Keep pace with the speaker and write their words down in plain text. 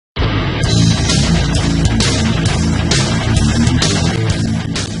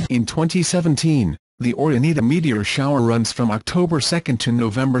In 2017, the Orionida meteor shower runs from October 2 to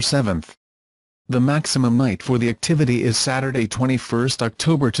November 7. The maximum night for the activity is Saturday 21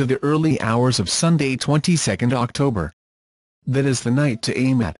 October to the early hours of Sunday 22 October. That is the night to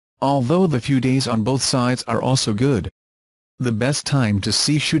aim at, although the few days on both sides are also good. The best time to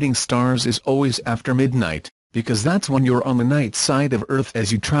see shooting stars is always after midnight, because that's when you're on the night side of Earth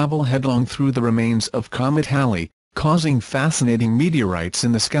as you travel headlong through the remains of Comet Halley, causing fascinating meteorites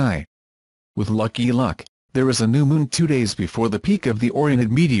in the sky. With lucky luck, there is a new moon 2 days before the peak of the Orionid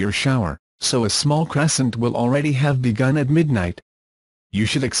meteor shower, so a small crescent will already have begun at midnight. You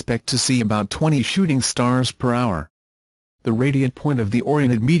should expect to see about 20 shooting stars per hour. The radiant point of the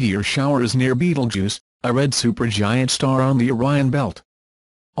Orionid meteor shower is near Betelgeuse, a red supergiant star on the Orion belt.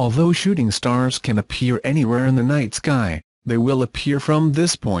 Although shooting stars can appear anywhere in the night sky, they will appear from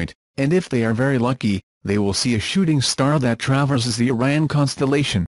this point, and if they are very lucky, they will see a shooting star that traverses the Orion constellation.